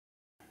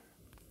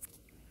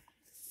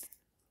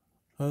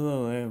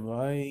Hello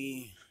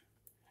everybody.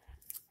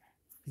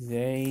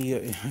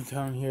 Today I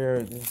come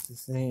here just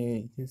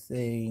to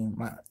say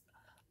my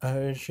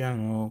other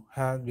channel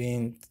has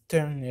been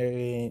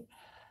terminated,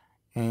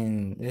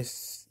 and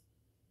this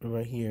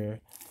right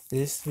here,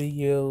 this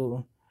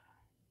video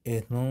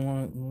is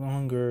no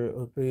longer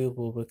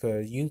available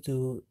because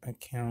YouTube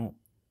account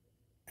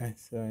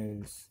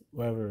says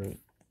whatever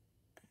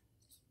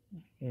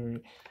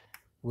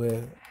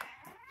with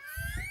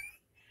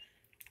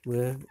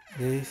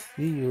this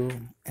video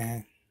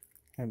and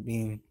have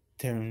been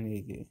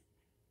terminated.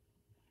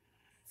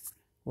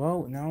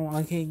 Well, now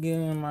I can't get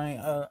in my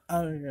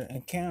other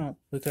account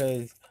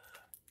because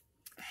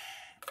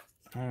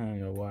I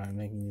don't know why I'm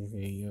making this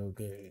video,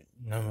 because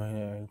nobody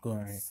is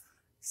going to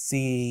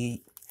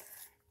see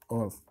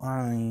or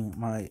find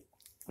my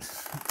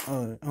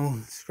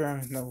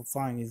subscribers don't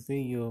find this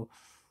video.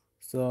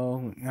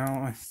 So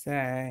now I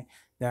say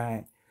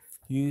that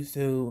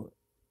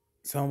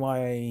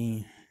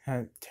somebody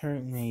has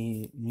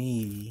terminated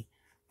me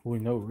for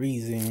no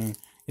reason.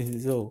 There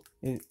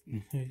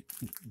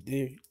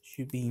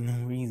should be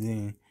no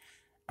reason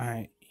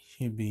I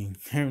should be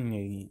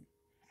terminated.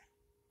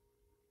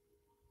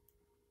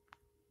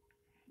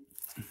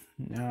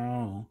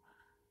 No,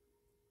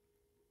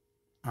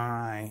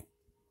 I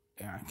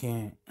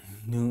can't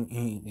do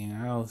anything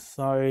else.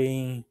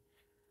 Sorry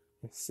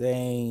to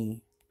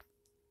say,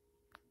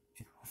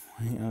 it's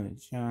on the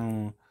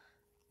channel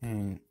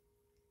and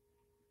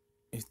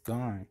it's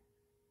gone.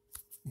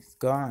 It's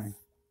gone.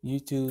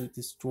 YouTube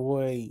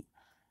destroyed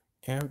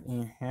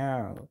everything I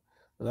have.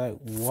 Like,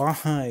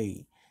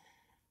 why?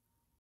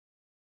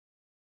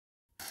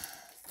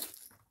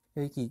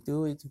 They can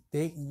do it to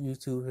big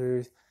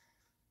YouTubers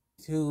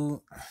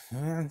to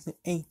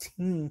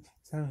 18,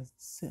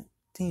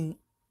 17,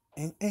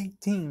 and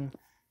 18.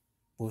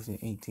 Was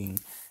it 18?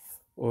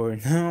 Or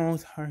now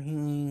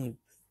targeting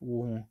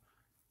people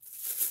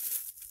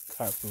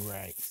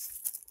copyrights.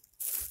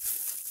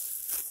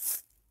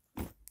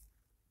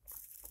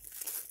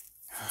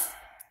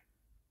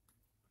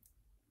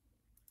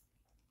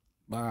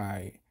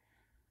 Bye.